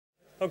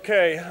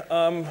Okay,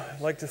 I'd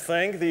like to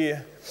thank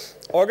the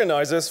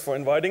organizers for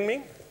inviting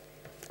me.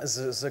 This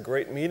is a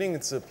great meeting.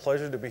 It's a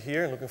pleasure to be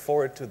here and looking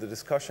forward to the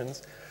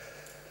discussions.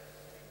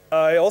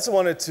 I also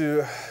wanted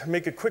to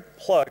make a quick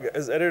plug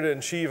as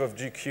editor-in-chief of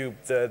GCube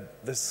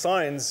that the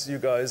science you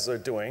guys are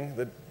doing,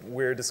 that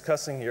we're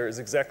discussing here, is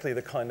exactly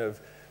the kind of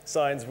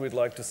science we'd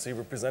like to see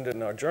represented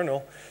in our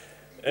journal.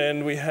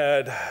 And we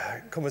had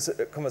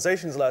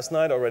conversations last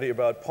night already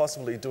about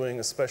possibly doing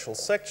a special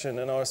section,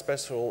 and our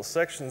special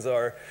sections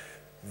are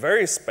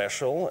very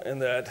special in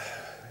that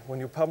when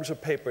you publish a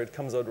paper, it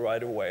comes out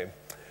right away.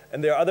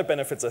 And there are other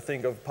benefits, I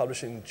think, of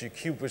publishing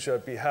GCube, which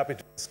I'd be happy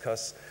to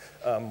discuss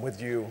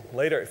with you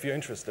later if you're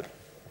interested.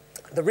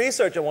 The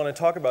research I want to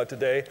talk about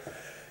today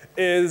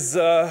is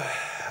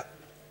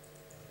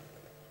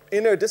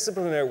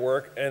interdisciplinary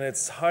work, and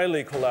it's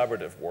highly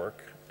collaborative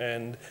work.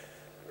 And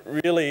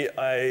really,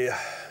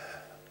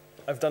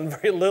 I've done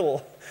very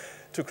little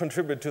to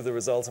contribute to the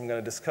results I'm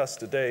going to discuss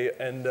today.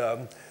 And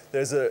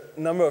there's a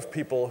number of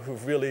people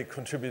who've really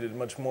contributed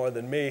much more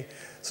than me,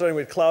 starting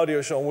with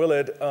Claudio,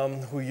 Willett,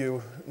 who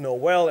you know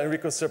well,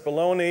 Enrico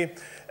Bertelloni.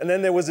 And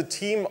then there was a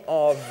team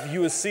of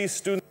USC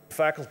student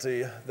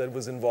faculty that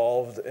was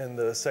involved in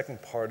the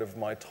second part of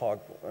my talk.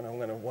 And I'm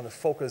going to want to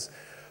focus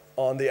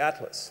on the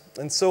atlas.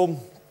 And so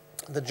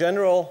the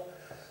general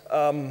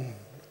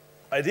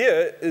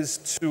idea is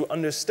to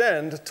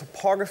understand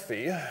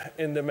topography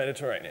in the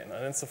Mediterranean.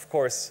 And it's, of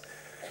course,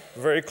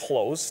 very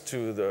close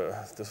to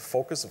the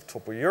focus of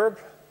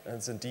Topo-Europe. And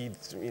it's indeed,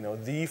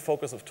 the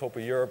focus of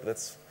Topo-Europe.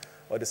 That's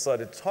what I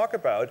decided to talk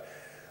about,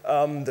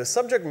 the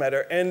subject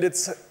matter. And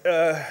it's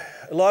a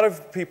lot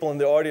of people in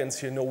the audience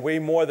here know way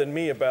more than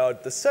me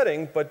about the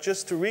setting. But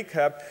just to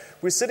recap,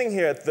 we're sitting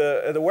here at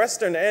the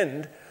western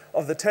end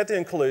of the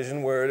Tethyan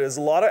collision, where there's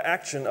a lot of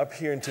action up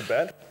here in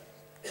Tibet.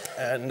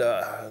 And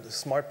the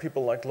smart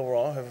people like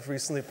Laurent have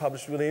recently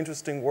published really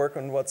interesting work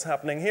on what's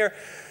happening here.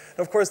 And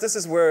of course, this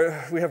is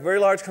where we have very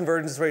large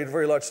convergence rate,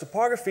 very large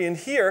topography. And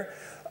here,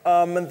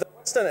 in the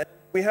western end,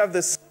 we have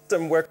this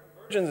system where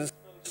convergence is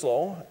really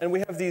slow. And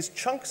we have these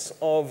chunks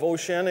of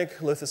oceanic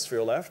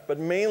lithosphere left. But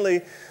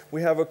mainly,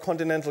 we have a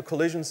continental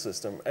collision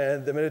system.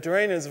 And the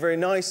Mediterranean is very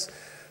nice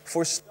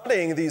for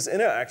studying these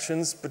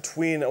interactions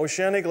between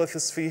oceanic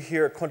lithosphere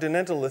here,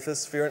 continental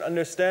lithosphere, and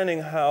understanding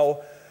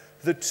how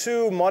the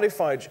two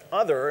modify each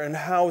other and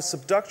how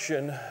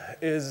subduction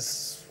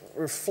is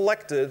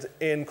reflected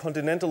in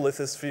continental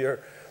lithosphere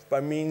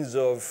by means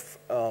of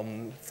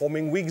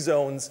forming weak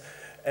zones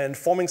and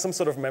forming some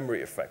sort of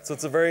memory effect. So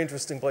it's a very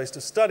interesting place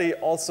to study.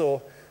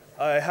 Also,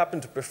 I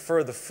happen to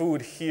prefer the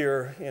food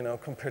here,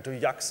 compared to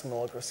yak's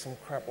milk or some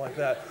crap like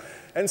that.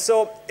 And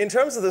so in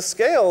terms of the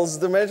scales,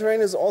 the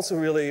Mediterranean is also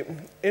really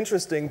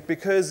interesting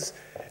because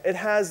it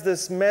has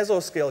this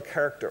mesoscale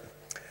character.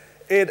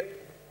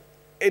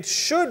 It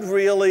should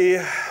really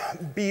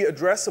be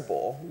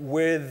addressable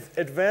with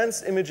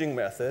advanced imaging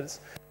methods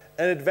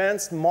and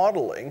advanced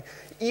modeling,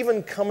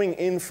 even coming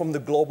in from the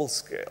global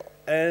scale.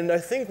 And I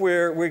think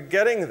we're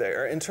getting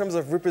there in terms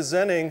of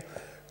representing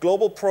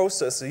global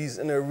processes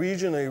in a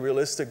regionally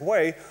realistic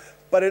way,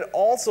 but it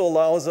also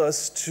allows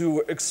us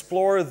to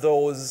explore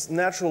those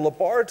natural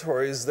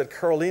laboratories that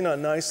Carolina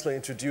nicely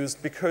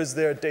introduced because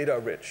they're data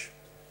rich.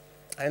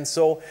 And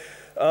so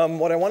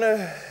what I want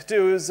to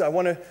do is I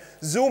want to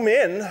zoom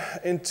in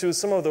into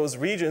some of those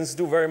regions,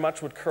 do very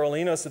much what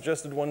Carolina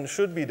suggested one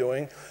should be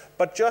doing,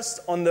 but just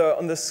on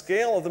the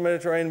scale of the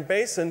Mediterranean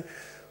basin,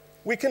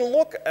 we can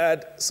look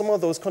at some of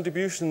those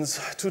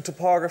contributions to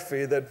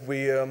topography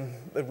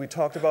that we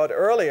talked about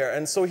earlier.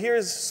 And so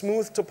here's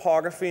smooth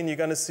topography, and you're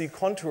going to see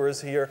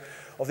contours here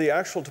of the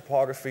actual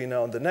topography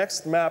now in the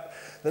next map.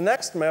 The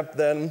next map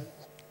then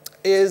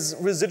is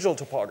residual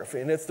topography,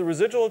 and it's the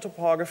residual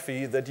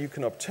topography that you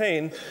can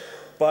obtain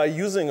by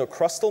using a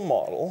crustal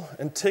model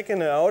and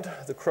taking out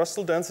the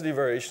crustal density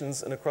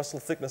variations and the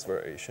crustal thickness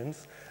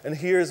variations, and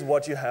here's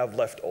what you have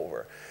left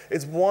over.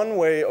 It's one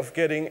way of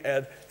getting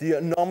at the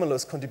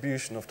anomalous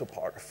contribution of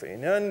topography.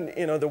 And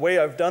the way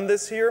I've done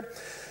this here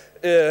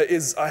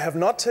is I have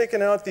not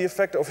taken out the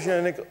effect of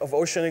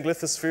oceanic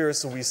lithospheres,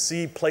 so we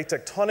see plate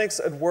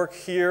tectonics at work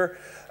here.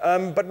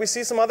 But we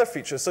see some other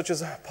features, such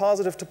as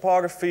positive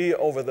topography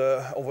over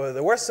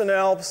the Western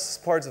Alps,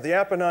 parts of the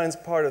Apennines,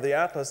 part of the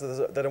Atlas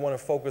that I want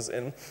to focus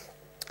in.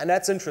 And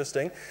that's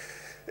interesting.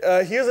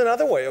 Here's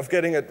another way of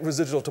getting at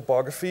residual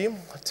topography,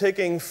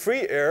 taking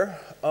free air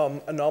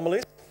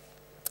anomalies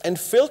and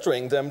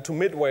filtering them to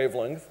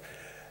mid-wavelength,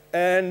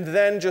 and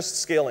then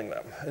just scaling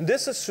them. And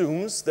this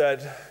assumes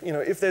that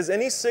if there's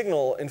any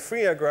signal in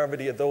free air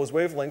gravity at those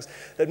wavelengths,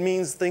 that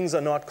means things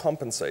are not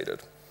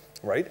compensated,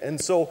 right?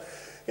 And so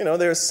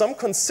there's some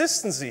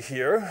consistency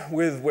here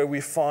with where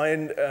we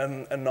find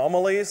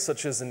anomalies,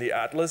 such as in the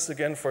Atlas,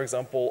 again, for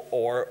example,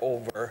 or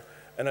over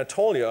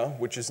Anatolia,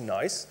 which is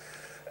nice.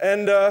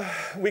 And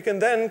we can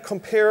then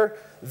compare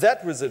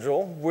that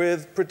residual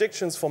with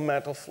predictions for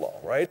mantle flow,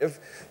 right?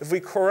 If we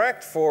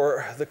correct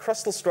for the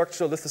crustal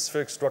structure,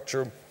 lithospheric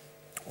structure,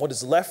 what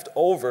is left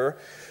over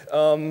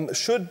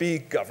should be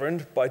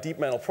governed by deep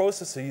mantle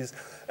processes.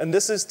 And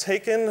this is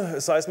taken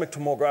a seismic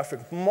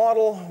tomographic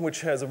model,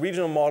 which has a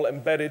regional model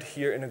embedded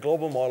here in a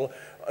global model,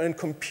 and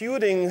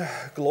computing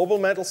global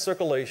mantle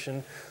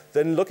circulation,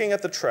 then looking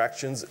at the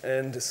tractions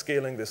and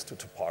scaling this to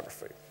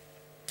topography.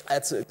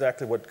 That's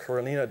exactly what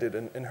Carolina did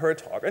in her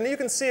talk. And you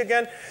can see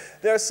again,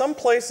 there are some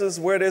places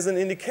where there's an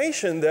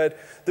indication that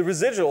the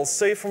residuals,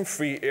 say from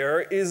free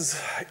air, is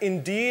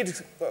indeed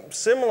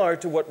similar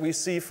to what we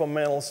see from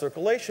mantle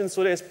circulation,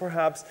 so there's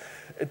perhaps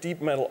a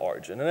deep mantle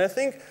origin. And I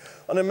think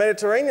on a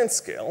Mediterranean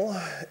scale,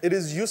 it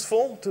is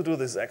useful to do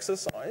this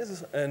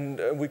exercise, and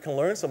we can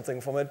learn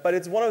something from it, but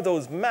it's one of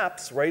those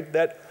maps, right,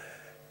 that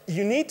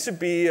you need to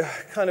be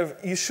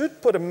you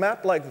should put a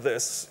map like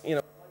this,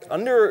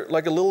 under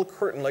like a little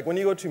curtain, like when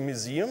you go to a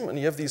museum and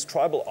you have these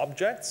tribal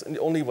objects and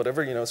only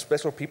whatever,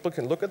 special people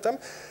can look at them,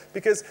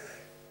 because,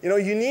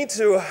 you need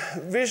to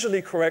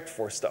visually correct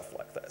for stuff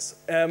like this.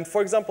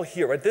 For example,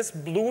 here, right, this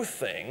blue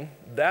thing,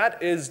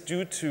 that is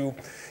due to,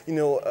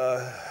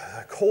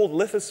 a cold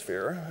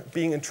lithosphere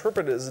being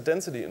interpreted as a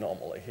density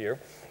anomaly here.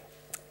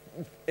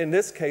 In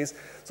this case,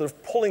 sort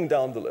of pulling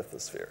down the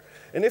lithosphere.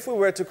 And if we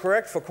were to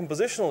correct for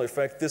compositional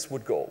effect, this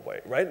would go away,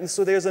 right? And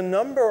so there's a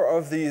number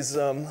of these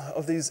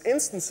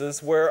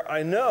instances where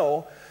I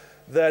know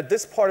that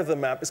this part of the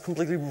map is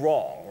completely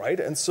wrong, right?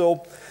 And so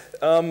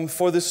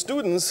for the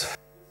students,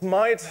 it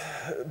might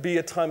be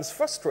at times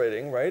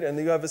frustrating, right? And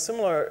you have a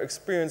similar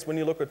experience when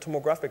you look at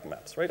tomographic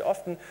maps, right?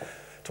 Often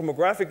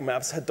tomographic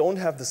maps don't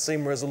have the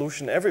same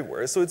resolution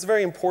everywhere. So it's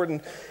very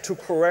important to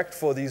correct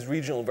for these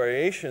regional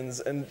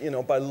variations. And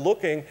by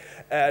looking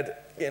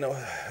at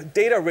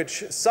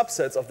data-rich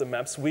subsets of the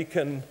maps, we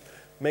can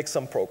make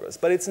some progress.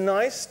 But it's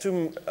nice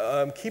to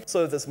keep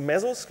sort of this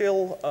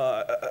mesoscale,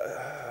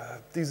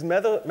 these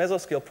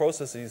mesoscale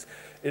processes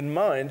in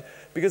mind,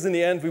 because in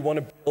the end, we want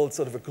to build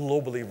sort of a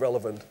globally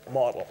relevant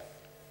model.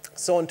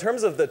 So in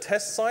terms of the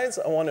test sites,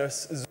 I want to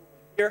zoom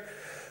here.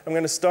 I'm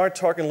going to start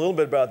talking a little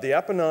bit about the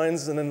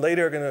Apennines, and then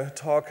later I'm going to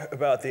talk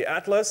about the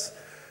Atlas,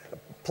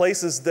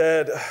 places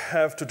that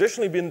have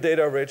traditionally been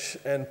data-rich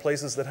and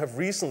places that have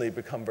recently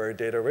become very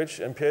data-rich.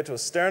 And Pietro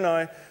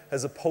Sterni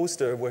has a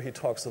poster where he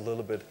talks a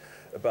little bit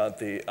about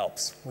the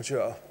Alps, which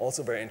are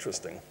also very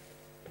interesting.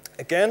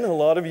 Again, a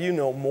lot of you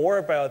know more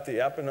about the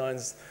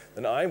Apennines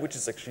than I, which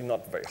is actually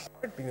not very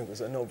hard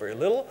because I know very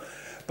little.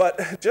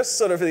 But just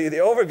sort of the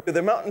overview,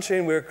 the mountain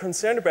chain we're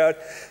concerned about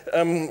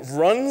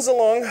runs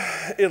along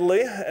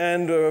Italy,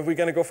 and we're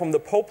going to go from the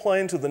Po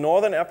Plain to the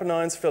northern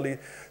Apennines, fairly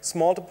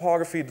small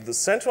topography, to the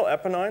central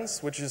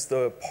Apennines, which is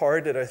the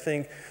part that I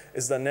think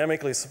is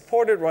dynamically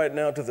supported right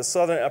now, to the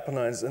southern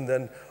Apennines, and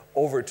then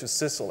over to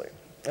Sicily.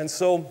 And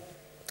so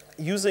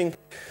using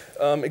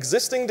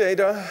existing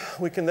data,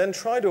 we can then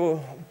try to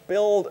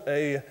build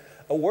a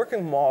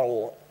working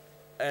model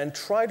and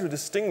try to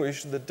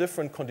distinguish the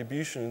different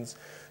contributions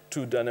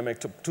to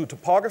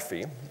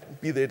topography,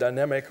 be they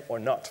dynamic or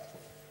not.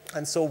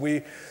 And so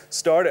we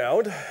start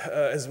out,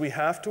 as we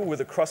have to,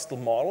 with a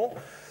crustal model.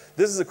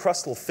 This is a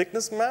crustal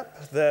thickness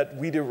map that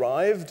we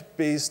derived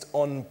based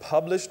on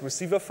published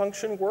receiver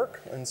function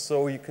work. And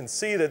so you can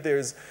see that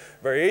there's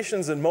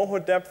variations in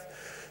moho depth,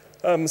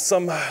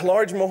 some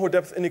large moho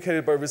depth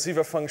indicated by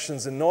receiver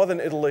functions in northern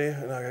Italy,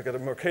 and I got a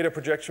Mercator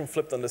projection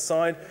flipped on the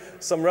side,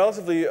 some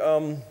relatively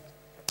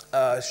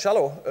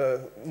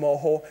shallow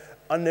moho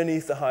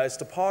underneath the highest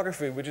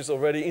topography, which is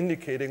already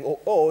indicating,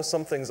 oh,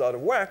 something's out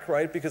of whack,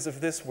 right? Because if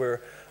this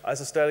were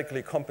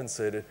isostatically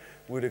compensated,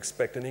 we'd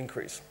expect an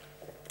increase.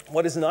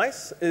 What is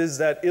nice is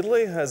that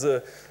Italy has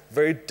a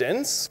very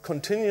dense,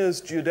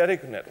 continuous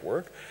geodetic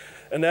network,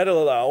 and that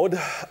allowed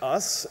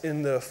us,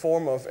 in the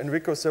form of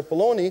Enrico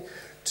Serpelloni,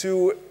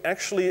 to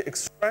actually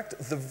extract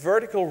the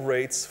vertical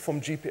rates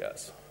from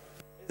GPS.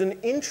 It's an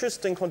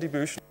interesting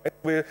contribution.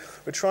 We're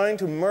trying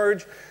to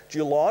merge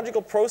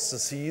geological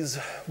processes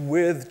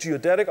with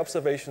geodetic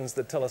observations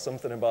that tell us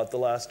something about the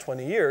last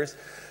 20 years,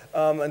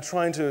 and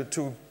trying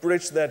to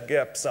bridge that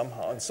gap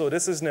somehow. And so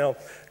this is now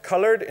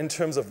colored in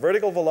terms of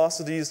vertical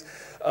velocities,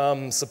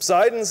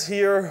 subsidence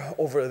here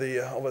over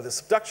the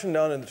subduction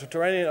down in the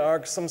Mediterranean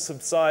arc, some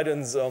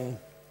subsidence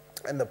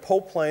in the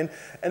Po Plain,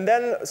 and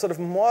then sort of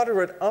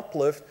moderate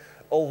uplift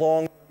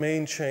along the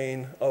main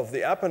chain of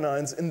the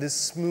Apennines in this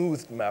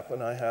smoothed map,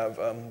 and I have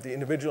the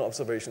individual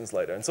observations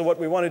later. And so what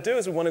we want to do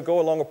is we want to go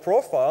along a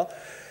profile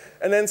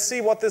and then see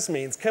what this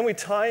means. Can we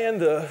tie in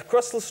the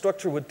crustal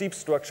structure with deep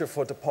structure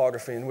for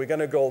topography? And we're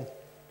going to go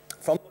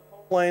from the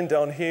Po Plain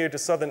down here to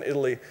southern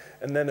Italy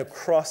and then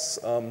across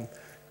the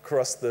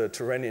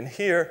Tyrrhenian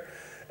here.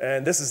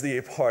 And this is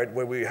the part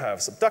where we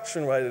have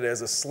subduction, right?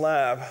 There's a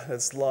slab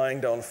that's lying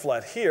down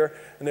flat here,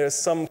 and there's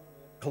some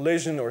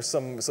collision or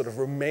some sort of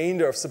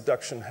remainder of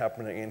subduction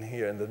happening in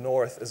here in the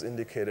north, as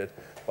indicated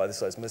by the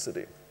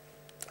seismicity.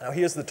 Now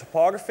here's the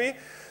topography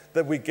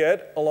that we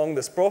get along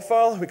this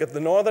profile. We get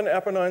the northern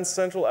Apennines,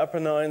 central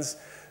Apennines.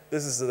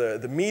 This is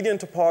the median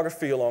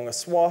topography along a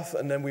swath,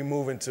 and then we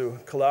move into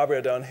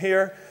Calabria down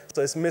here.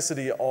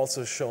 Seismicity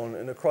also shown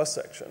in the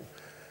cross-section.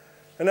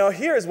 And now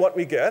here's what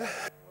we get.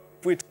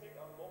 If we take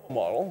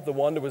model, the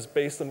one that was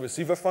based on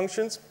receiver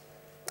functions,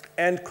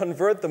 and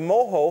convert the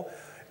MOHO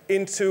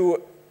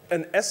into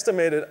an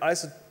estimated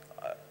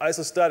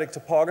isostatic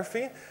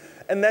topography,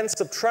 and then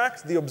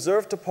subtract the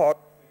observed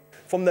topography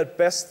from that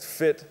best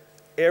fit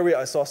area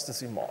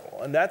isostasy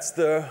model. And that's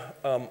the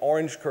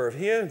orange curve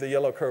here, the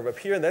yellow curve up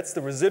here, and that's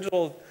the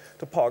residual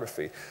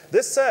topography.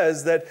 This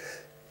says that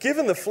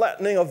given the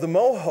flattening of the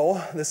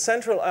MOHO, the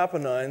central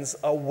Apennines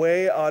are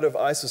way out of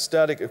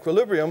isostatic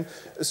equilibrium,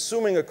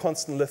 assuming a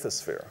constant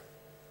lithosphere.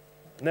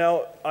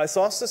 Now,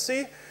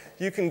 isostasy,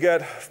 you can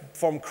get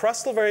from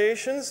crustal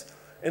variations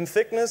in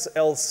thickness,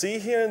 LC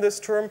here in this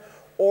term,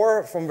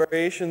 or from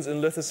variations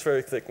in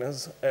lithospheric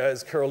thickness,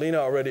 as Carolina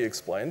already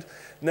explained.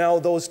 Now,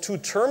 those two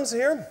terms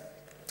here,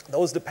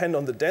 those depend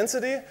on the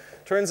density.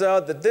 Turns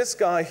out that this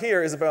guy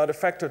here is about a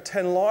factor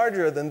 10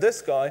 larger than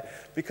this guy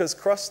because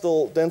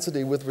crustal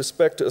density with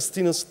respect to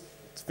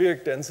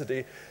astenospheric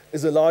density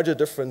is a larger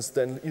difference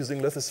than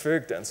using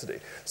lithospheric density.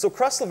 So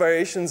crustal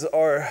variations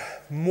are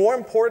more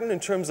important in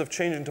terms of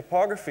changing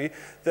topography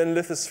than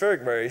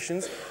lithospheric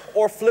variations,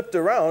 or flipped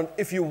around,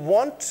 if you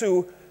want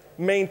to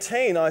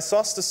maintain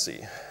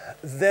isostasy,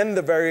 then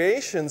the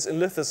variations in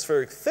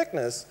lithospheric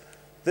thickness,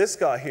 this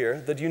guy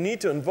here, that you need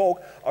to invoke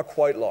are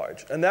quite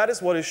large. And that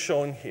is what is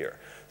shown here.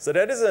 So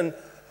that is an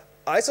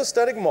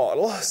isostatic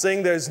model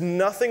saying there's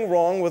nothing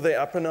wrong with the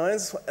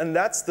Apennines, and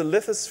that's the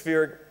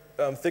lithospheric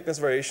thickness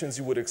variations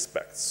you would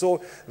expect.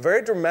 So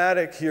very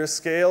dramatic here,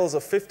 scales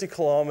of 50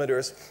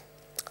 kilometers,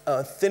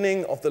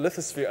 thinning of the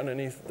lithosphere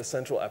underneath the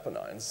central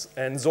Apennines.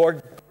 And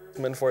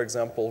Zorgman, for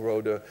example,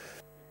 wrote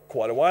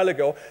quite a while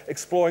ago,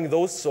 exploring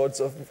those sorts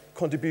of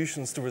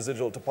contributions to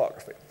residual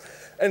topography.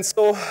 And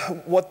so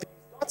what the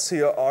dots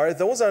here are,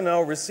 those are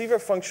now receiver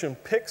function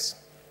picks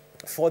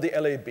for the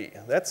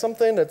LAB. That's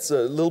something that's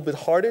a little bit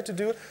harder to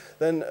do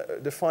than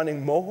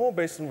defining MOHO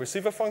based on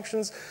receiver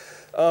functions.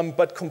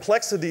 But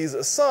complexities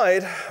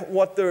aside,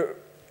 what the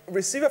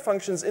receiver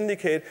functions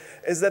indicate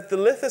is that the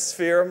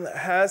lithosphere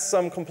has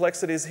some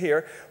complexities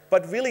here,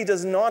 but really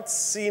does not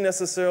see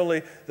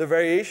necessarily the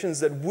variations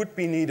that would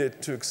be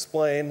needed to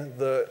explain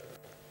the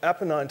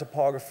Apennine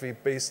topography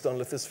based on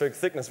lithospheric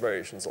thickness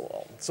variations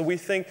alone. So we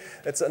think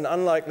it's an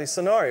unlikely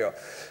scenario.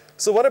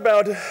 So what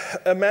about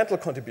a mantle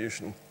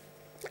contribution?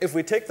 If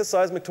we take the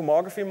seismic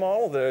tomography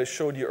model that I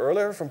showed you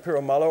earlier from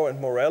Piramallo and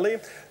Morelli,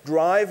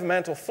 drive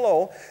mantle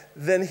flow,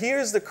 then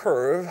here's the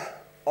curve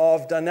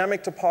of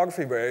dynamic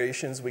topography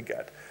variations we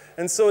get.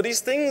 And so these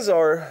things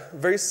are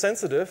very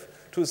sensitive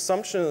to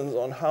assumptions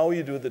on how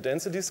you do the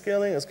density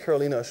scaling, as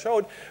Carolina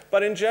showed.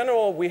 But in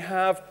general, we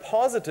have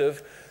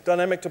positive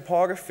dynamic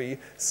topography,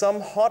 some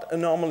hot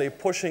anomaly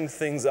pushing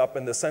things up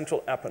in the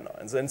central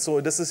Apennines. And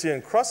so this is here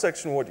in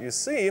cross-section what you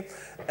see.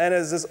 And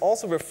as is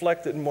also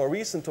reflected in more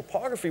recent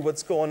topography,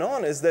 what's going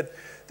on is that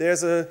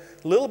there's a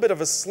little bit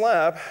of a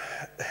slab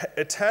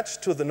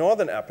attached to the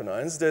northern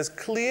Apennines. There's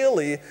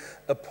clearly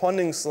a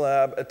ponding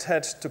slab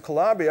attached to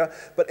Calabria.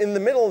 But in the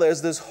middle,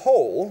 there's this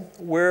hole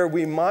where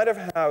we might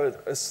have had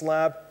a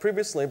slab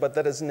previously, but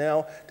that is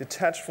now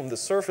detached from the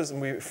surface,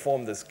 and we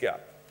form this gap.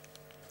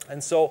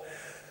 And so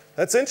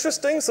that's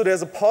interesting. So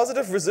there's a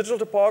positive residual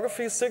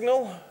topography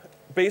signal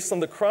based on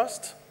the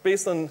crust,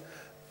 based on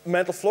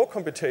mantle flow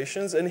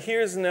computations, and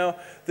here's now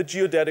the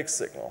geodetic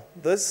signal.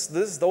 Those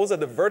are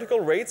the vertical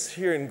rates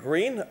here in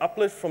green,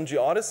 uplift from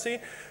geodesy,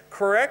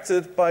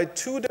 corrected by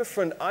two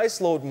different ice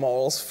load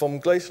models from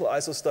glacial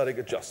isostatic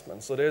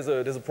adjustment. So there's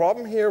a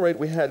problem here, right?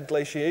 We had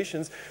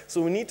glaciations,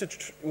 so we need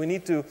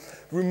to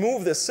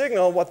remove this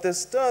signal. What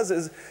this does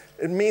is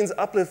it means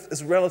uplift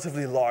is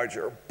relatively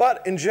larger.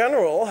 But in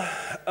general,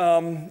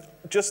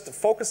 just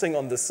focusing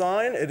on the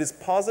sign, it is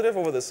positive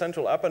over the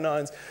central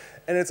Apennines,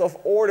 and it's of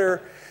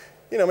order,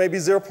 maybe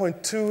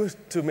 0.2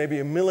 to maybe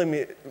a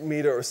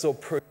millimeter or so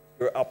per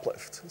year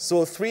uplift.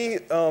 So three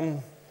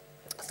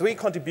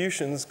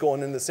contributions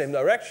going in the same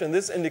direction.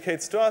 This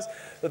indicates to us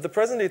that the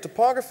present-day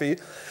topography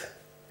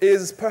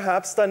is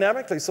perhaps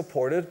dynamically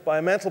supported by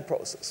a mantle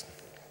process.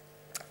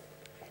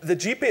 The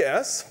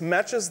GPS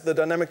matches the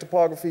dynamic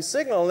topography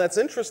signal, and that's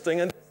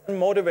interesting, and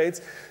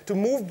motivates to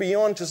move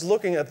beyond just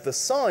looking at the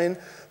sign,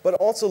 but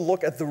also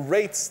look at the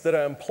rates that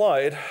are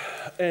implied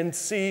and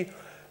see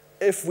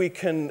if we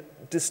can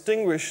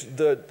distinguish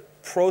the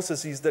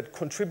processes that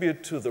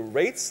contribute to the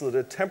rates, so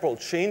the temporal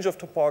change of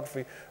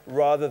topography,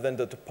 rather than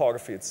the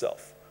topography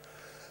itself.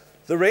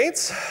 The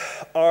rates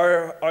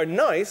are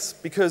nice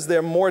because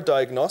they're more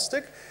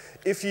diagnostic.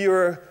 If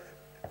you're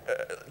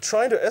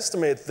trying to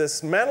estimate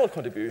this mantle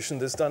contribution,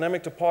 this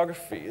dynamic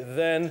topography,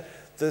 then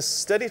the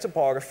steady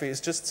topography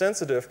is just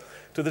sensitive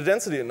to the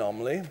density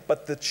anomaly,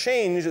 but the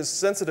change is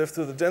sensitive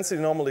to the density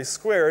anomaly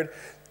squared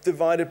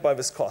divided by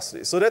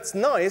viscosity. So that's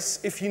nice.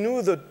 If you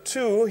knew the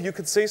two, you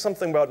could say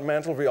something about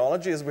mantle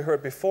rheology, as we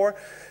heard before.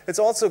 It's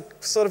also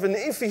sort of an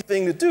iffy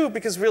thing to do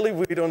because really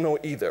we don't know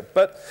either.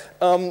 But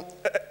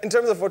in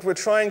terms of what we're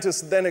trying to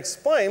then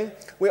explain,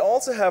 we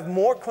also have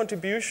more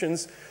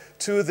contributions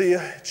to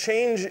the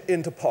change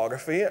in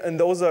topography, and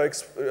those are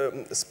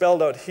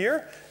spelled out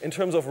here in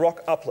terms of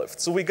rock uplift.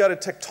 So we got a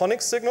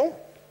tectonic signal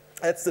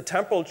That's the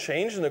temporal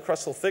change in the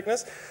crustal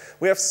thickness.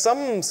 We have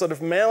some sort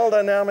of mantle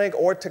dynamic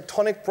or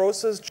tectonic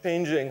process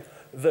changing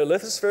the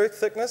lithospheric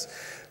thickness.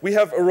 We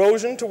have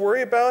erosion to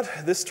worry about.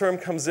 This term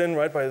comes in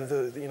right by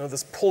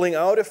this pulling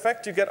out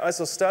effect you get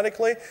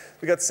isostatically.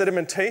 We got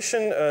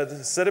sedimentation,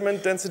 the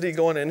sediment density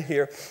going in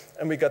here,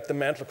 and we got the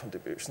mantle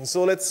contribution.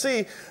 So let's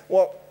see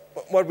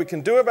what we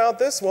can do about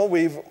this. Well,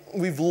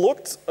 we've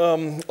looked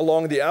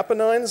along the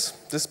Apennines,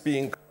 this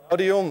being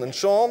Claudio and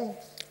Sean,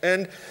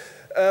 and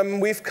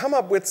we've come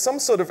up with some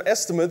sort of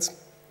estimates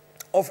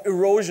of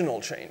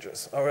erosional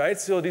changes. All right,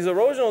 so these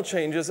erosional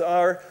changes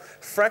are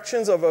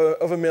fractions of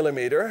a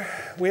millimeter.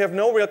 We have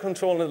no real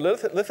control in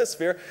the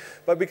lithosphere,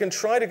 but we can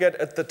try to get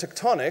at the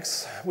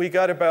tectonics. We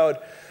got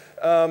about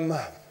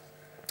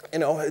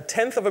a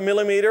tenth of a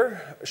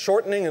millimeter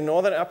shortening in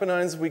northern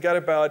Apennines. We got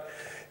about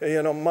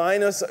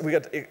we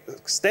got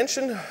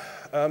extension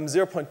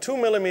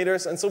 0.2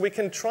 millimeters, and so we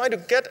can try to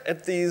get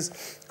at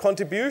these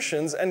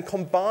contributions, and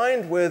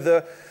combined with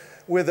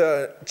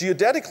a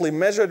geodetically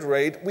measured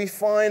rate, we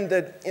find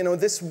that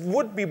this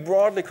would be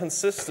broadly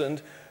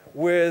consistent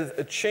with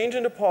a change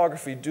in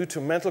topography due to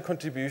mantle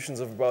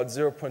contributions of about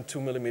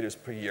 0.2 millimeters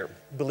per year,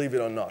 believe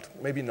it or not,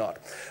 maybe not.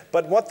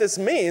 But what this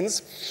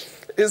means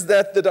is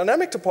that the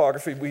dynamic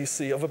topography we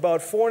see of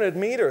about 400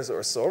 meters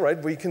or so, right,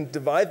 we can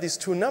divide these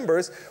two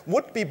numbers,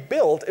 would be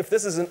built if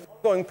this is an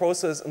ongoing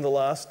process in the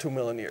last 2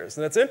 million years.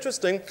 And that's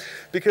interesting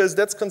because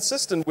that's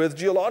consistent with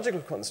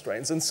geological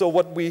constraints. And so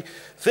what we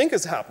think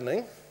is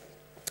happening,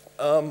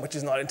 which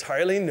is not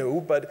entirely new,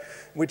 but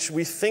which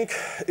we think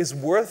is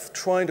worth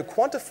trying to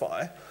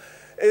quantify,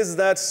 is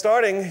that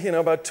starting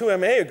about 2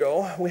 MA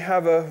ago, we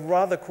have a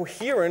rather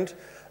coherent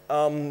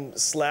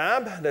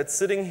slab that's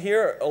sitting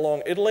here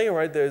along Italy,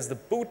 right? There's the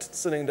boot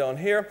sitting down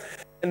here.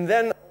 And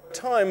then over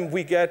time,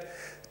 we get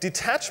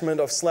detachment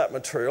of slab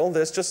material.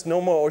 There's just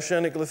no more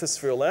oceanic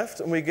lithosphere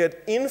left. And we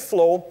get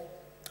inflow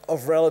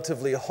of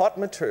relatively hot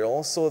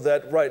material, so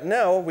that right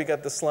now, we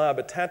get the slab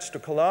attached to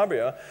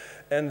Calabria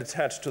and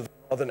attached to the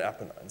northern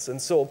Apennines.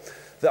 And so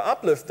the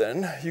uplift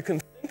then, you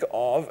can think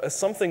of as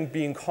something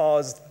being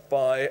caused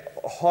by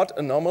a hot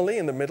anomaly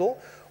in the middle,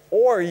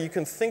 or you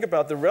can think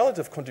about the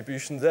relative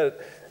contribution that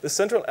the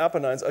central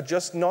Apennines are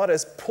just not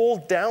as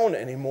pulled down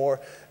anymore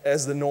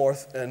as the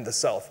north and the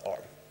south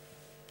are.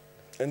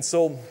 And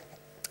so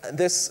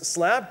this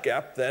slab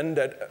gap then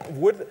that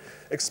would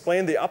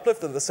explain the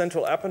uplift of the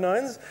central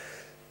Apennines,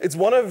 it's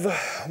one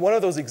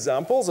of those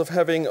examples of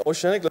having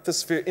oceanic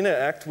lithosphere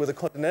interact with a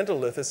continental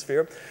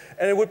lithosphere,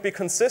 and it would be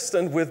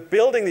consistent with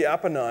building the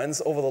Apennines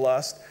over the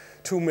last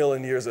 2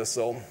 million years or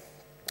so,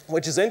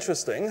 which is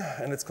interesting,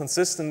 and it's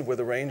consistent with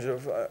a range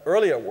of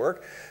earlier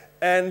work.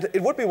 And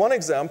it would be one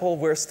example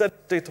where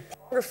steady-state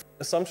topography,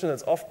 an assumption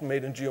that's often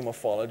made in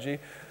geomorphology,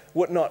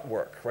 would not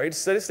work, right?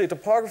 Steady-state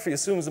topography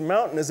assumes a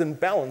mountain is in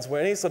balance,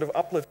 where any sort of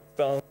uplift is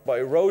balanced by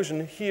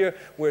erosion. Here,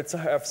 where it's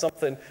have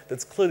something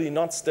that's clearly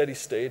not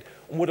steady-state,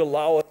 would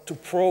allow us to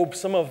probe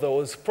some of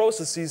those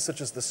processes, such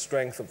as the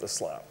strength of the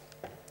slab.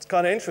 It's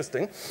kind of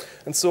interesting.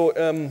 And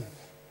so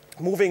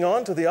moving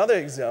on to the other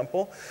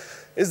example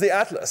is the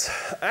Atlas.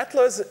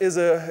 Atlas is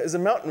a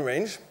mountain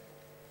range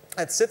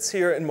that sits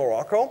here in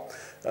Morocco.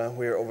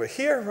 We're over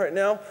here right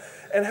now,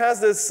 and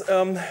has this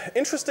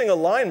interesting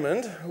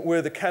alignment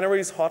with the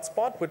Canaries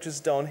hotspot, which is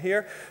down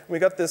here. We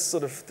got this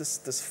sort of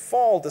this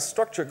fault, this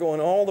structure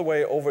going all the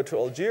way over to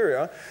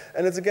Algeria,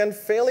 and it's again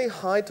fairly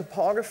high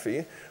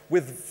topography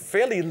with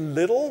fairly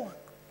little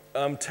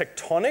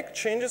tectonic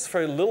changes,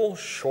 very little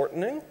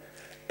shortening,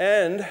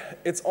 and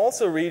it's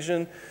also a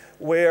region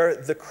where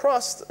the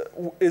crust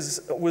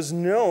was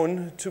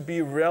known to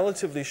be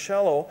relatively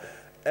shallow,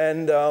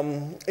 and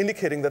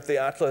indicating that the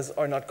Atlas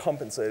are not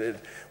compensated.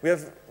 We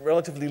have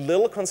relatively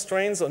little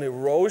constraints on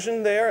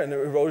erosion there and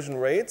erosion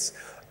rates,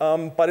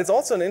 but it's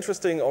also an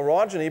interesting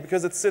orogeny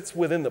because it sits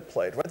within the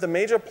plate, right? The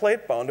major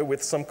plate boundary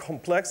with some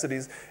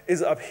complexities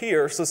is up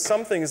here, so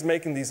something is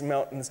making these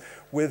mountains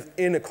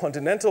within a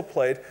continental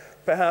plate,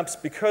 perhaps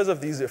because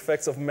of these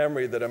effects of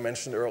memory that I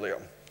mentioned earlier.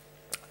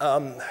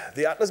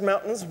 The Atlas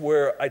Mountains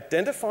were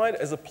identified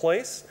as a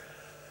place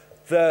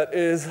that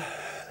is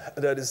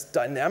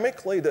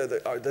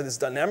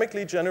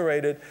dynamically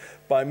generated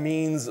by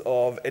means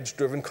of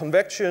edge-driven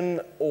convection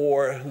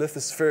or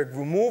lithospheric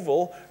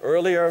removal.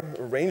 Earlier,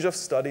 a range of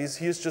studies.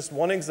 Here's just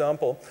one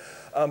example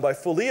by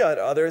Folia and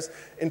others,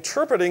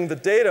 interpreting the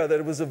data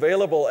that was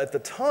available at the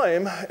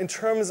time in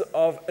terms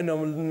of an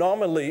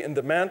anomaly in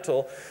the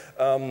mantle,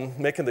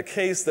 making the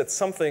case that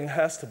something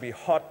has to be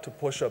hot to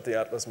push up the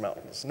Atlas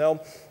Mountains. Now,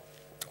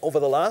 over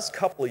the last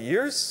couple of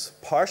years,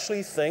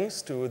 partially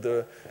thanks to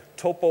the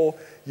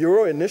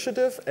Topo-Europe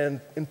initiative, and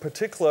in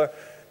particular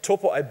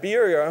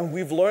Topo-Iberia,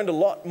 we've learned a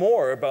lot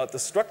more about the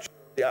structure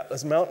of the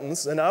Atlas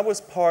Mountains, and I was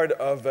part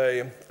of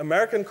an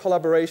American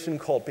collaboration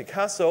called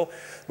Picasso,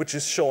 which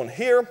is shown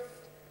here.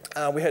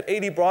 We had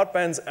 80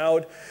 broadbands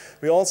out.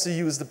 We also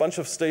used a bunch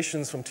of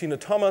stations from Tina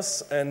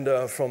Thomas and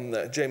from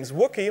James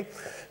Wookey,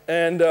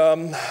 and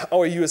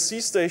our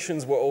USC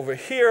stations were over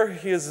here.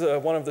 Here's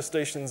one of the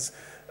stations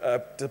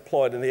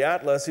deployed in the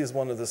Atlas. Here's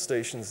one of the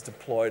stations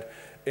deployed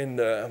in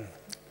the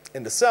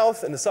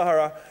south, in the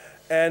Sahara.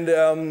 And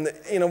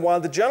while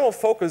the general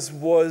focus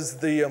was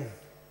the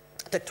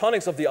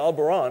tectonics of the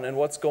Alboran and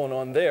what's going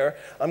on there,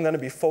 I'm going to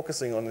be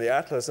focusing on the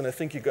atlas, and I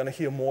think you're going to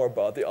hear more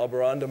about the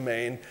Alboran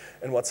domain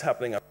and what's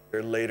happening up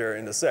there later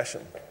in the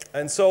session.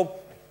 And so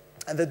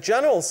the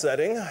general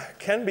setting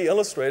can be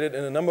illustrated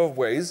in a number of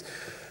ways.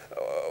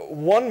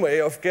 One way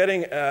of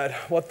getting at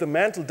what the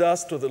mantle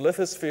does to the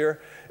lithosphere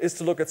is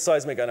to look at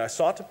seismic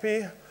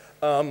anisotropy,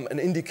 an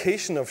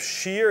indication of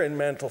shear in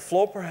mantle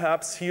flow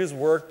perhaps. Here's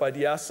work by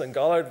Diaz and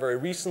Gallard very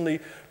recently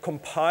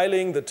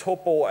compiling the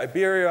Topo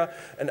Iberia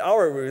and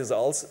our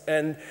results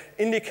and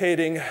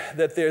indicating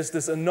that there's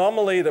this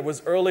anomaly that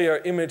was earlier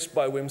imaged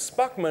by Wim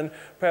Spachman,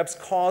 perhaps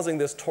causing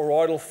this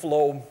toroidal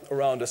flow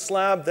around a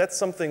slab. That's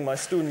something my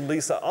student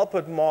Lisa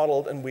Alpert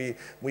modeled, and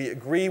we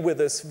agree with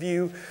this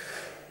view.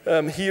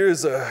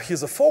 Here's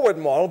a forward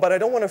model, but I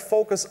don't want to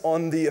focus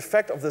on the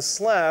effect of the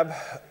slab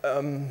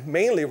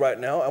mainly right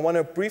now. I want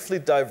to briefly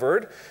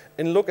divert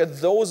and look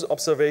at those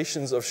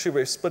observations of shear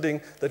wave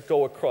splitting that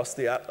go across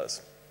the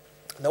atlas.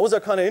 Those are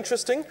kind of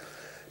interesting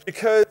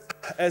because,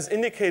 as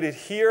indicated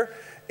here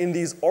in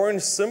these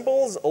orange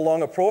symbols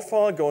along a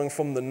profile going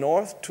from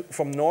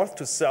north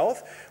to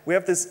south, we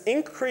have this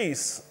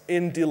increase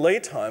in delay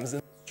times,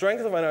 in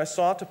strength of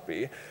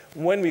anisotropy,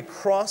 when we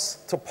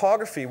cross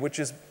topography, which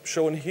is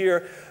shown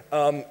here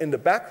in the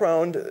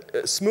background,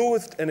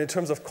 smoothed, and in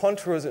terms of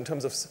contours, in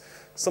terms of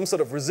some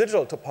sort of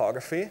residual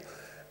topography.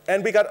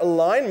 And we got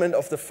alignment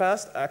of the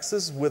fast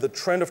axis with a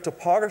trend of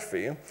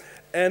topography.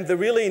 And the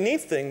really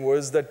neat thing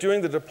was that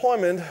during the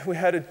deployment, we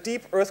had a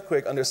deep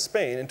earthquake under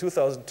Spain in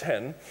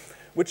 2010,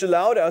 which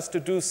allowed us to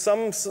do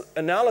some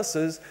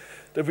analysis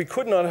that we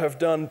could not have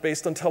done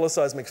based on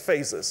teleseismic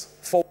phases.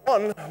 For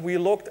one, we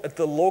looked at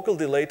the local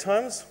delay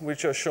times,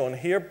 which are shown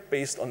here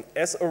based on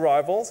S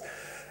arrivals,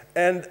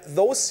 and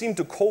those seem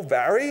to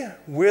co-vary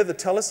with the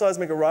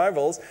teleseismic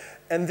arrivals,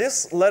 and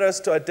this led us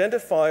to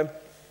identify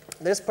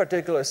this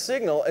particular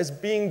signal as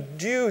being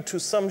due to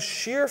some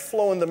shear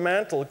flow in the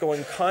mantle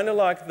going kind of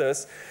like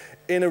this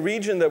in a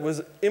region that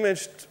was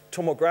imaged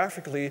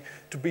tomographically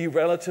to be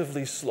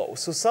relatively slow.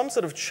 So some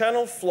sort of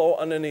channel flow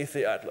underneath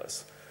the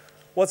atlas.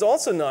 What's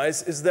also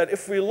nice is that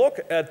if we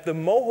look at the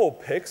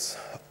MOHO pics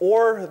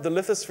or the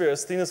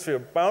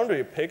lithosphere-asthenosphere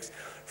boundary pics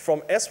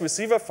from S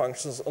receiver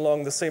functions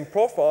along the same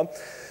profile,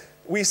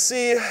 we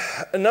see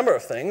a number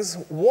of things.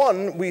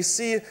 One, we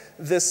see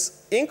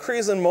this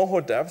increase in MOHO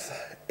depth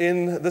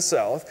in the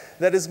south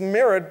that is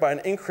mirrored by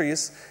an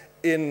increase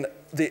in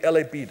the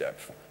LAB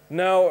depth.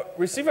 Now,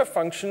 receiver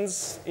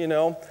functions,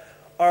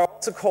 are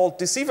also called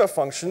deceiver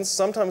functions,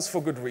 sometimes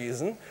for good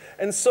reason.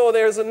 And so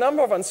there's a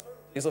number of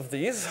uncertainties of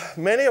these,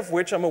 many of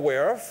which I'm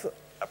aware of,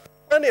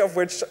 many of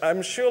which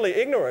I'm surely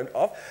ignorant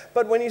of.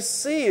 But when you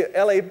see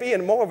LAB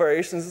and MOHO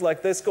variations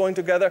like this going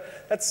together,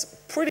 that's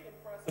pretty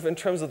impressive in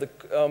terms of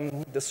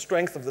the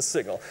strength of the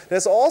signal.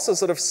 There's also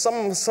sort of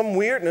some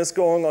weirdness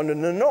going on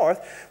in the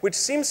north, which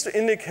seems to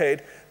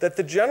indicate that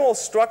the general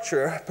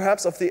structure,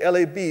 perhaps of the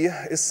LAB,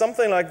 is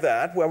something like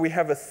that, where we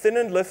have a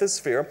thinning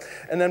lithosphere,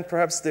 and then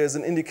perhaps there's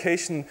an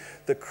indication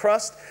the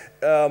crust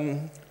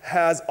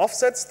has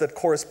offsets that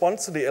correspond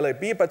to the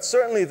LAB, but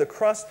certainly the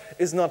crust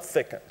is not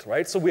thickened,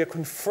 right? So we are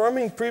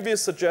confirming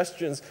previous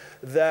suggestions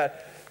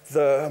that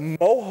the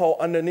MOHO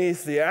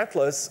underneath the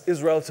atlas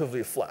is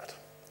relatively flat,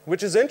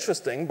 which is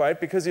interesting,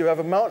 right? Because you have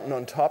a mountain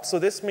on top. So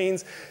this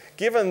means,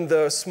 given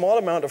the small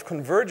amount of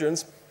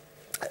convergence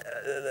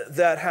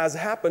that has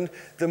happened,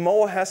 the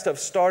MOHO has to have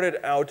started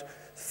out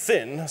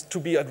thin to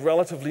be at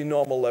relatively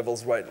normal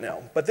levels right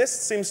now. But this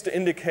seems to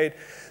indicate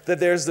that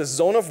there's this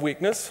zone of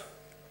weakness.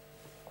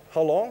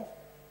 How long?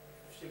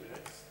 A few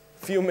minutes.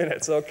 Few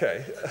minutes,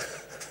 okay.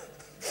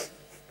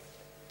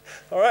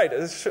 All right,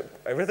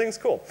 everything's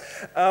cool.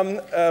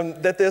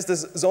 That there's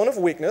this zone of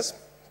weakness,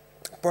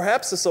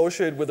 perhaps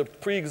associated with a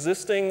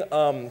pre-existing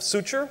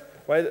suture,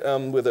 right?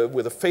 With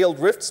a failed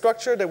rift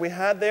structure that we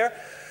had there.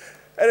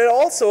 And it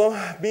also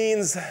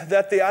means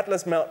that the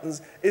Atlas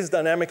Mountains is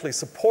dynamically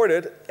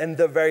supported, and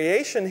the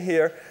variation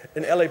here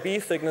in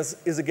LAB thickness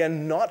is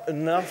again not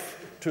enough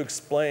to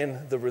explain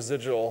the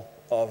residual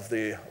of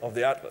the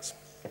Atlas.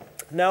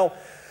 Now,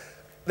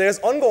 there's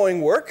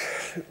ongoing work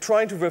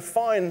trying to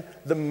refine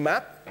the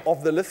map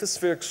of the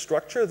lithospheric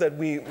structure that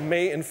we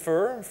may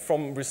infer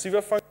from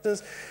receiver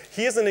functions.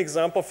 Here's an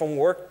example from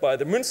work by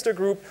the Münster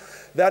group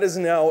that is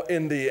now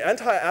in the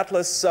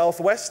anti-atlas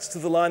southwest to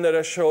the line that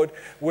I showed,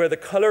 where the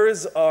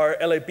colors are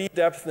LAB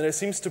depth, and there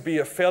seems to be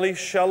a fairly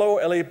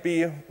shallow LAB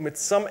with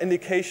some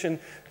indication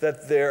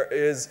that there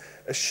is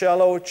a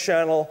shallow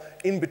channel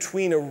in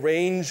between a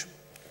range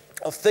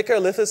of thicker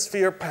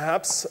lithosphere,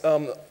 perhaps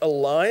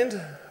aligned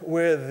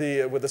with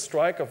the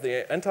strike of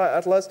the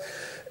anti-atlas,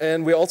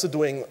 and we're also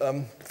doing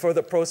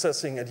further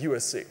processing at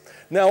USC.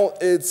 Now,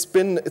 it's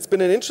been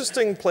an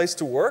interesting place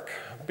to work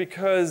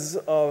because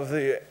of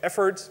the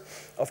efforts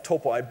of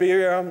Topo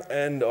Iberia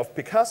and of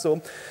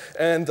Picasso,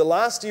 and the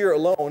last year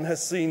alone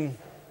has seen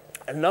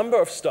a number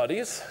of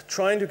studies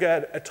trying to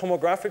get a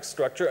tomographic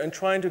structure and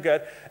trying to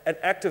get an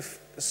active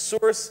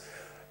source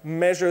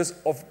measures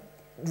of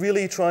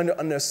really trying to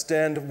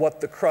understand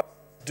what the crust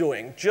is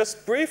doing.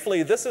 Just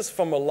briefly, this is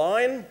from a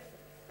line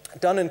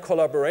done in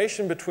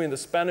collaboration between the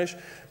Spanish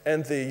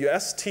and the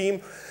US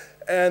team.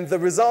 And the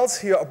results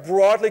here are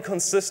broadly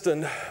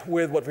consistent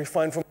with what we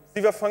find from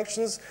receiver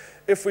functions.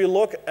 If we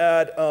look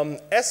at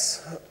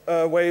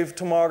S-wave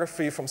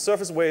tomography from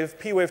surface wave,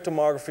 P-wave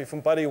tomography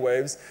from body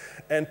waves,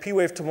 and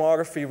P-wave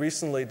tomography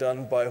recently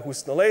done by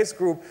Houston-Lay's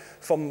group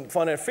from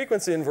finite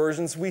frequency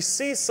inversions, we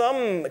see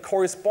some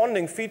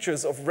corresponding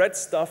features of red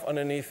stuff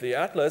underneath the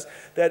atlas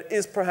that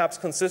is perhaps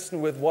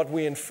consistent with what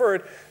we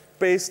inferred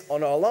based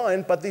on our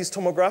line, but these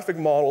tomographic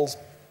models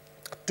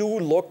do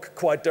look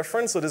quite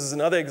different. So this is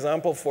another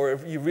example for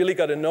if you really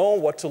got to know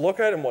what to look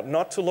at and what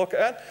not to look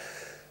at.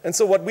 And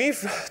so what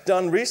we've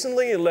done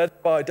recently, led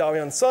by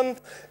Darian Sun,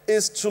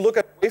 is to look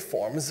at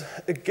waveforms,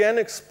 again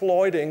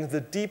exploiting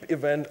the deep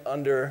event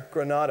under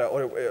Granada,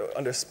 or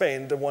under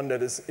Spain, the one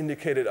that is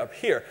indicated up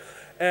here.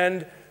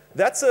 And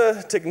that's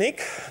a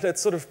technique that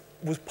sort of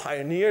was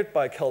pioneered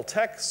by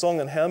Caltech.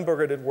 Song and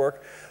Helmberger did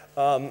work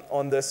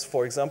on this,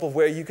 for example,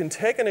 where you can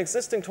take an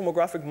existing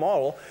tomographic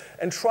model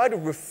and try to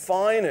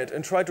refine it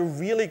and try to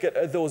really get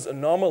at those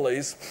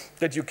anomalies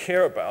that you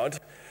care about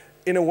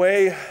in a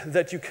way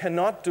that you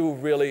cannot do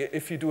really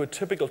if you do a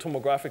typical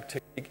tomographic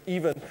technique,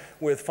 even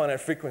with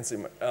finite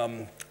frequency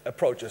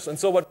approaches. And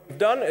so what we've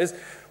done is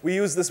we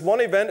use this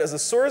one event as a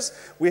source.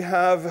 We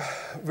have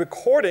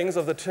recordings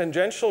of the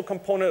tangential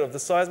component of the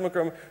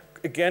seismogram,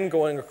 again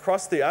going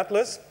across the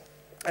atlas.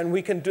 And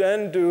we can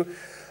then do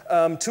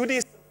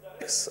 2D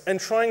and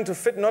trying to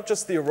fit not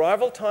just the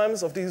arrival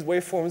times of these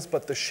waveforms,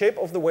 but the shape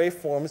of the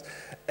waveforms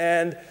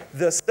and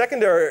the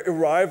secondary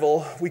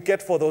arrival we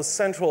get for those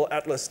central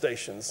atlas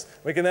stations.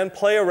 We can then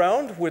play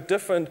around with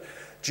different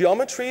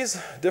geometries,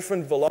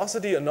 different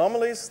velocity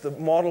anomalies. The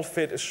model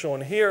fit is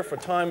shown here for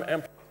time,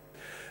 amplitude,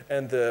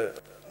 and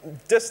the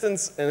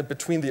distance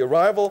between the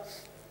arrival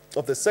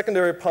of the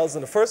secondary pulse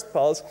and the first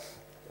pulse.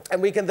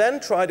 And we can then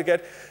try to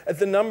get at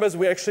the numbers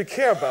we actually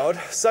care about,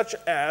 such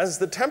as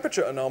the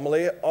temperature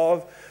anomaly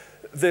of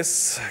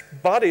this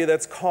body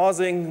that's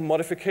causing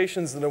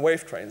modifications in the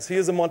wave trains.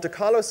 Here's a Monte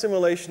Carlo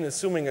simulation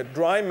assuming a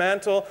dry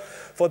mantle.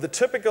 For the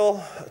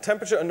typical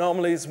temperature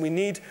anomalies, we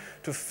need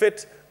to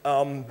fit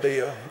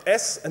the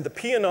S and the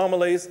P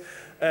anomalies.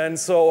 And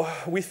so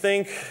we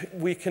think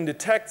we can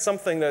detect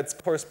something that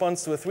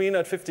corresponds to a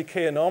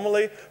 350K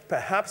anomaly,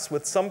 perhaps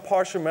with some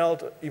partial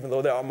melt, even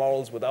though there are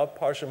models without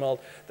partial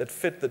melt that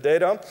fit the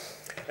data.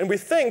 And we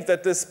think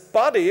that this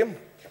body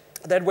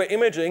that we're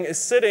imaging is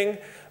sitting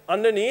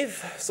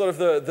underneath sort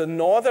of the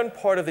northern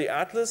part of the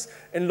atlas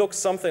and looks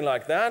something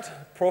like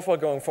that, profile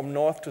going from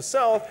north to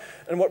south.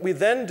 And what we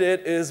then did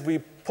is we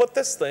put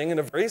this thing in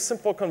a very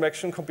simple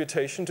convection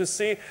computation to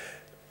see,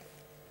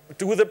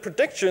 do the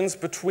predictions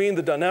between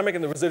the dynamic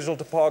and the residual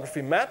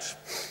topography match?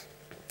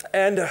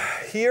 And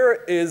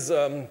here is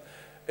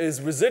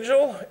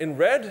residual in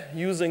red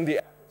using the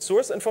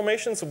source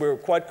information, so we're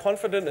quite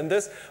confident in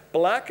this.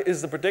 Black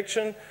is the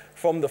prediction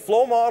from the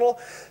flow model.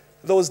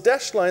 Those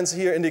dashed lines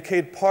here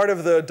indicate part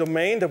of the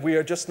domain that we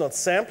are just not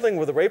sampling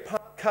with array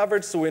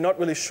coverage, so we're not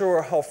really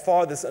sure how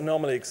far this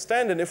anomaly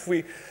extends. And if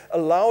we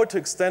allow it to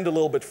extend a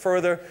little bit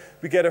further,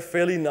 we get a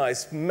fairly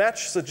nice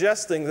match,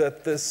 suggesting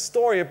that this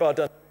story about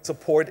dynamic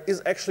support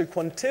is actually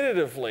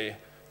quantitatively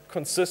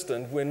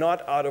consistent. We're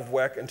not out of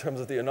whack in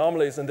terms of the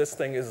anomalies, and this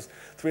thing is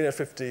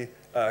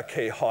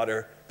 350K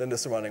hotter than the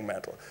surrounding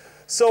mantle.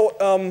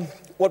 So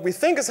what we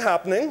think is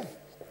happening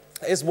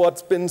is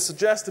what's been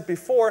suggested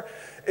before,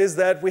 is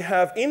that we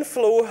have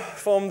inflow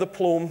from the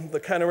plume, the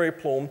canary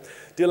plume,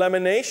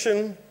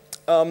 delamination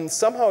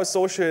somehow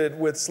associated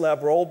with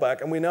slab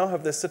rollback, and we now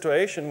have this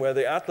situation where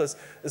the atlas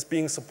is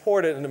being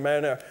supported in a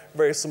manner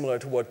very similar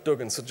to what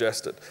Duggan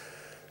suggested.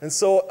 And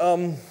so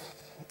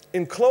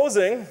in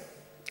closing,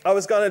 I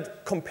was going to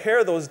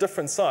compare those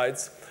different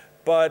sides,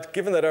 but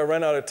given that I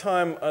ran out of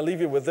time, I'll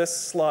leave you with this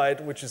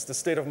slide, which is the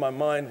state of my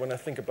mind when I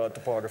think about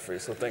topography.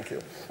 So thank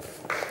you.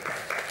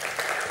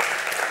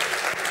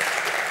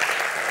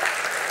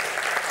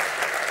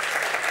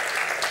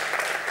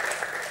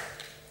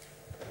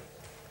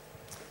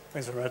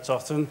 Thanks very much,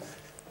 Thorsten.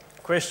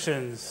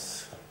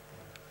 Questions?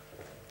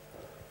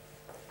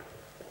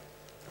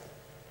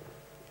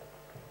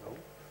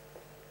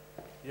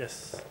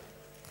 Yes.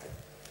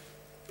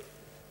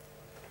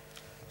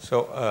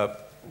 So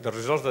the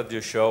results that you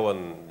show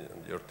and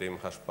your team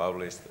has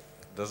published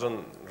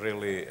doesn't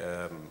really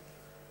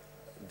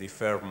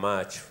differ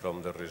much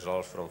from the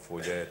results from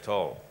Fouillet et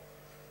al.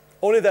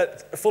 Only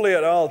that Fouillet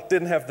et al.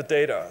 Didn't have the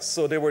data,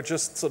 so they were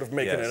just sort of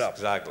making it up.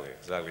 Exactly,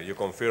 exactly. You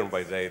confirm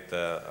by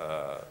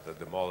data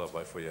the model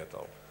by Fouillet et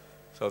al.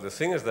 So the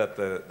thing is that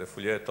the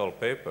Fouillet et al.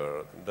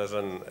 Paper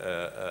doesn't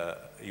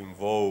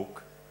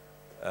invoke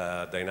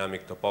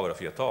dynamic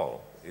topography at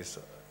all. It's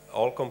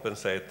all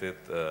compensated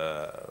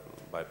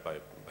by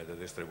the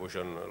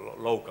distribution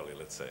locally,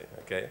 let's say,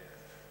 okay?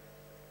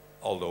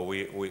 Although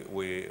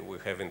we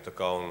have into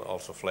account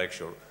also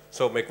flexure.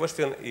 So my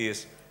question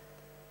is,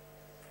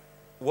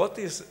 what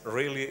is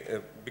really,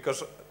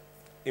 because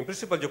in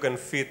principle, you can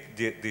fit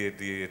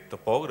the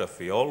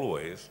topography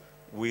always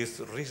with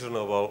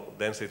reasonable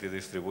density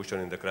distribution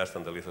in the crust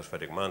and the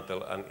lithospheric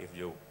mantle, and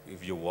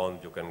if you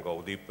want, you can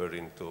go deeper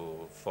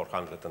into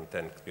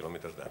 410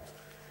 kilometers depth.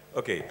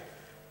 Okay,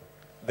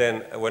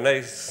 then when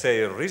I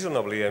say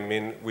reasonably, I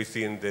mean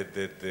within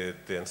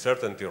the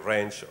uncertainty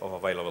range of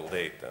available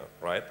data,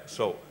 right?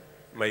 So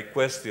my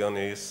question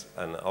is,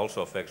 and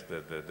also affects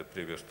the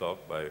previous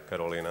talk by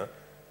Carolina,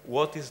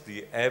 what is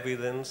the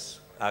evidence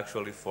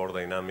actually for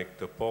dynamic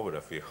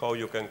topography? How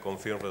you can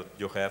confirm that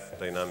you have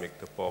dynamic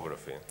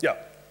topography? Yeah.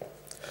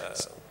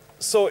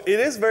 So it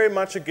is very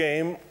much a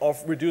game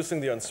of reducing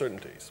the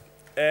uncertainties.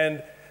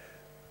 And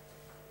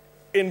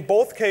in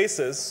both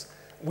cases,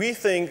 we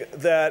think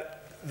that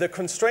the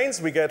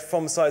constraints we get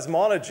from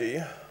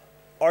seismology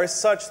are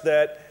such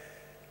that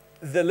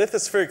the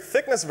lithospheric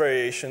thickness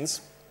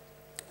variations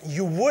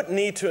you would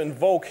need to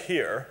invoke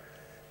here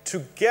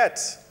to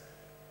get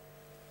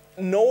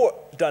no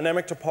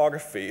dynamic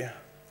topography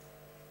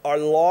are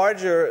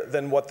larger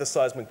than what the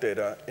seismic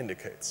data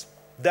indicates.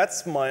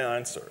 That's my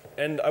answer.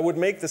 And I would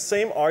make the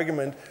same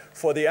argument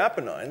for the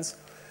Apennines,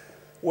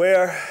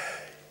 where,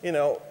 you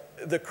know,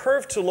 the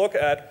curve to look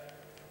at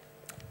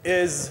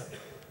is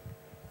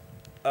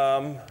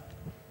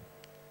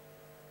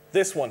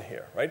this one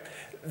here, right?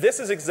 This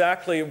is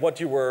exactly what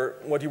you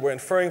were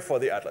inferring for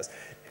the atlas.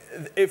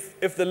 If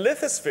the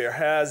lithosphere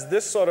has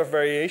this sort of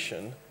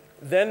variation,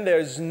 then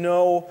there's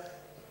no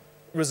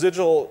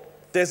residual,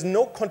 there's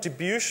no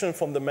contribution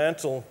from the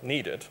mantle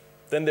needed,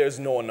 then there's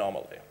no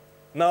anomaly.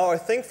 Now, I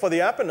think for the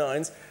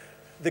Apennines,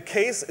 the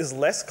case is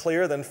less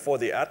clear than for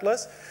the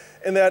atlas,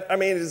 in that, I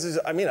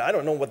mean, I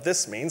don't know what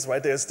this means,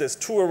 right? There's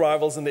two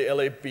arrivals in the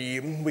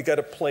LAB, we got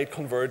a plate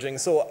converging,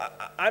 so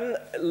I'm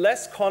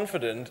less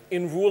confident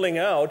in ruling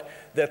out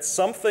that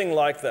something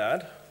like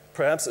that,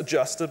 perhaps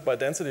adjusted by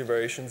density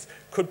variations,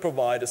 could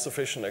provide a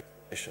sufficient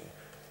explanation.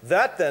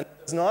 That then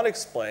does not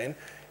explain,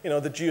 you know,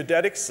 the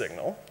geodetic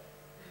signal,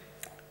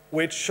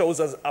 which shows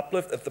us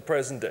uplift at the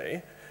present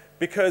day,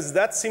 because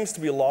that seems to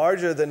be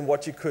larger than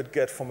what you could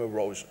get from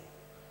erosion.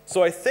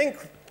 So I think,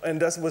 and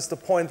that was the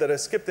point that I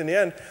skipped in the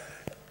end,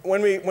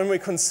 when we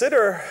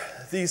consider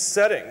these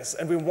settings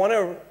and we want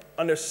to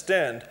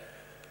understand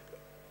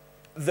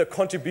the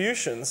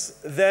contributions,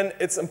 then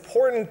it's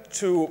important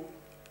to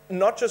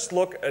not just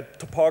look at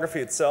topography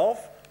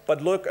itself, but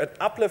look at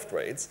uplift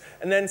rates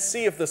and then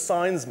see if the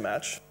signs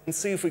match and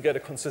see if we get a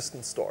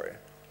consistent story.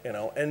 You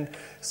know? And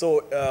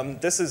so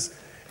this is,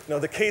 you know,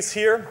 the case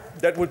here.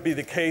 That would be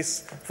the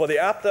case for the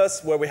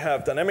atlas, where we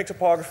have dynamic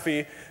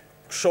topography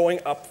showing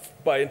up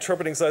by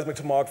interpreting seismic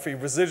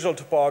tomography, residual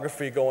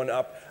topography going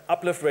up,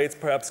 uplift rates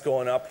perhaps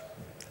going up.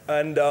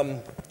 And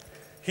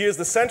here's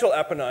the central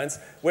Apennines,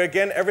 where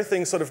again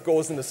everything sort of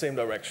goes in the same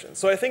direction.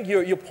 So I think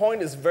your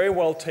point is very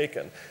well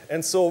taken.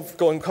 And so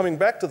coming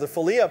back to the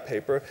Folia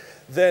paper,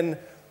 then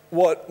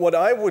what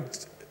I would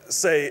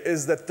say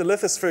is that the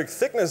lithospheric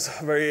thickness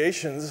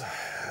variations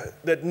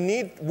that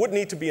would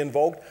need to be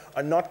invoked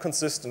are not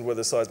consistent with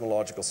the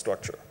seismological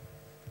structure.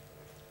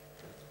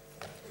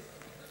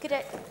 Could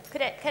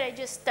I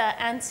just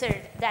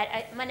answer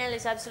that? Manel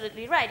is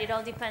absolutely right. It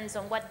all depends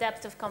on what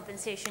depth of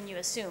compensation you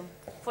assume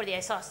for the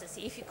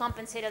isostasy. If you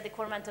compensate at the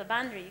core mantle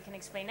boundary, you can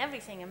explain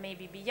everything and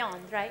maybe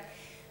beyond, right?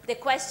 The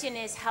question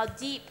is, how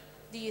deep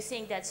do you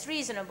think that's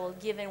reasonable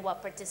given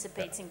what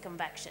participates in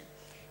convection?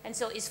 And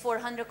so is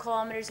 400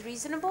 kilometers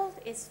reasonable?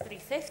 Is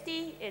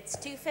 350? It's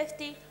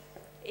 250?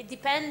 It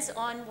depends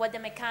on what the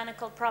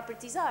mechanical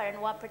properties are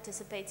and what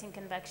participates in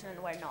convection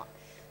and where not.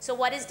 So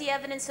what is the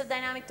evidence of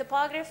dynamic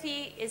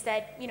topography is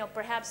that, you know,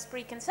 perhaps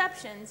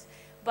preconceptions,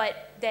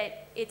 but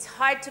that it's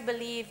hard to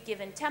believe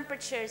given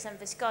temperatures and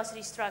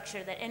viscosity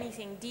structure that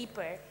anything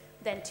deeper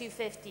than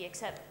 250,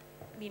 except,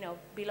 you know,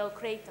 below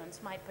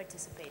cratons, might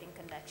participate in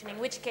convection, in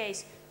which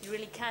case you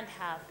really can't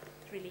have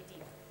really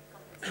deep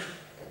compensation.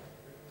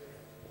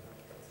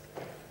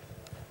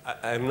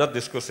 I'm not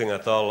discussing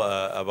at all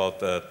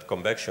about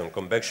convection.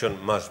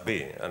 Convection must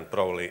be, and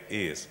probably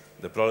is.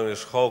 The problem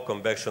is how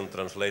convection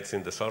translates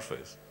in the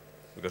surface,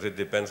 because it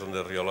depends on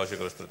the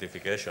rheological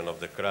stratification of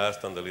the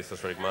crust and the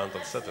lithospheric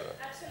mantle, etc.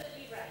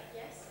 Absolutely right,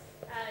 yes.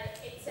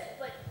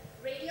 But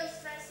radial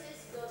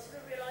stresses go through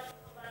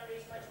rheological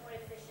boundaries much more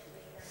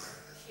efficiently than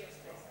shear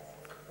stresses.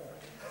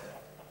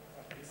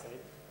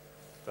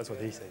 That's what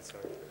he said,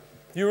 sorry.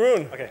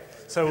 Jeroen. Okay,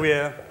 so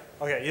we're,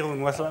 okay, Jeroen,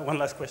 one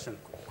last question.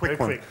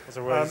 Quick.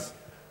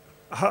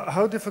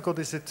 How difficult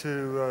is it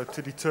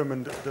to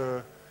determine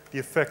the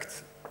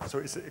effect? So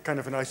it's a kind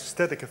of an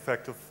isostatic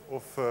effect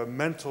of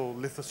mantle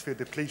lithosphere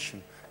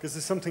depletion, because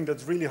it's something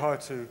that's really hard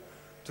to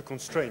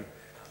constrain.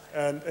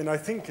 And I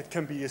think it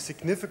can be a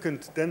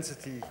significant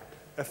density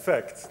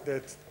effect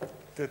that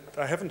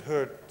I haven't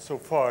heard so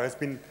far has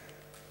been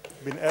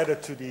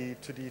added to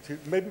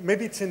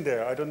maybe it's in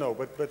there, I don't know,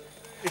 but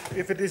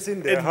if it is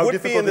in there, how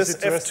difficult is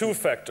it to estimate? It would be in this F2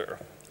 factor.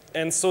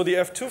 And so the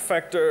F2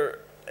 factor,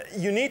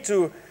 you need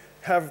to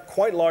have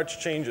quite large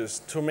changes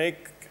to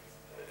make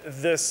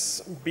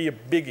this be a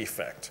big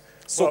effect.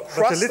 So well,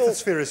 but the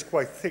lithosphere is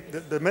quite thick.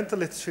 The mantle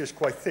lithosphere is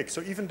quite thick.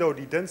 So even though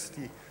the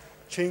density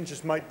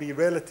changes might be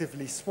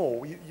relatively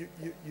small,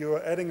 you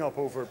are adding up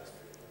over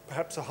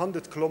perhaps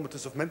 100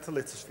 kilometers of mantle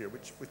lithosphere,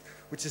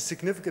 which is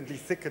significantly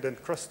thicker than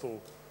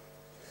crustal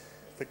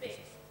thickness.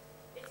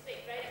 It's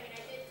big, right? I mean,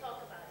 I did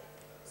talk about it.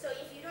 So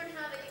if you don't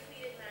have a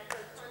depleted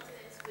mantle,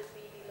 continents would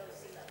be below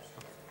sea level.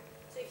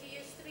 So if you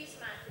use 3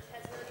 SMAT, which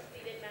has no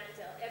depleted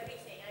mantle,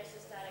 everything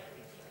isostatic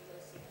would be below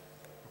sea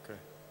level. Okay.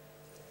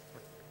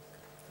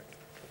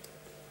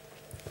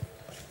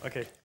 Okay.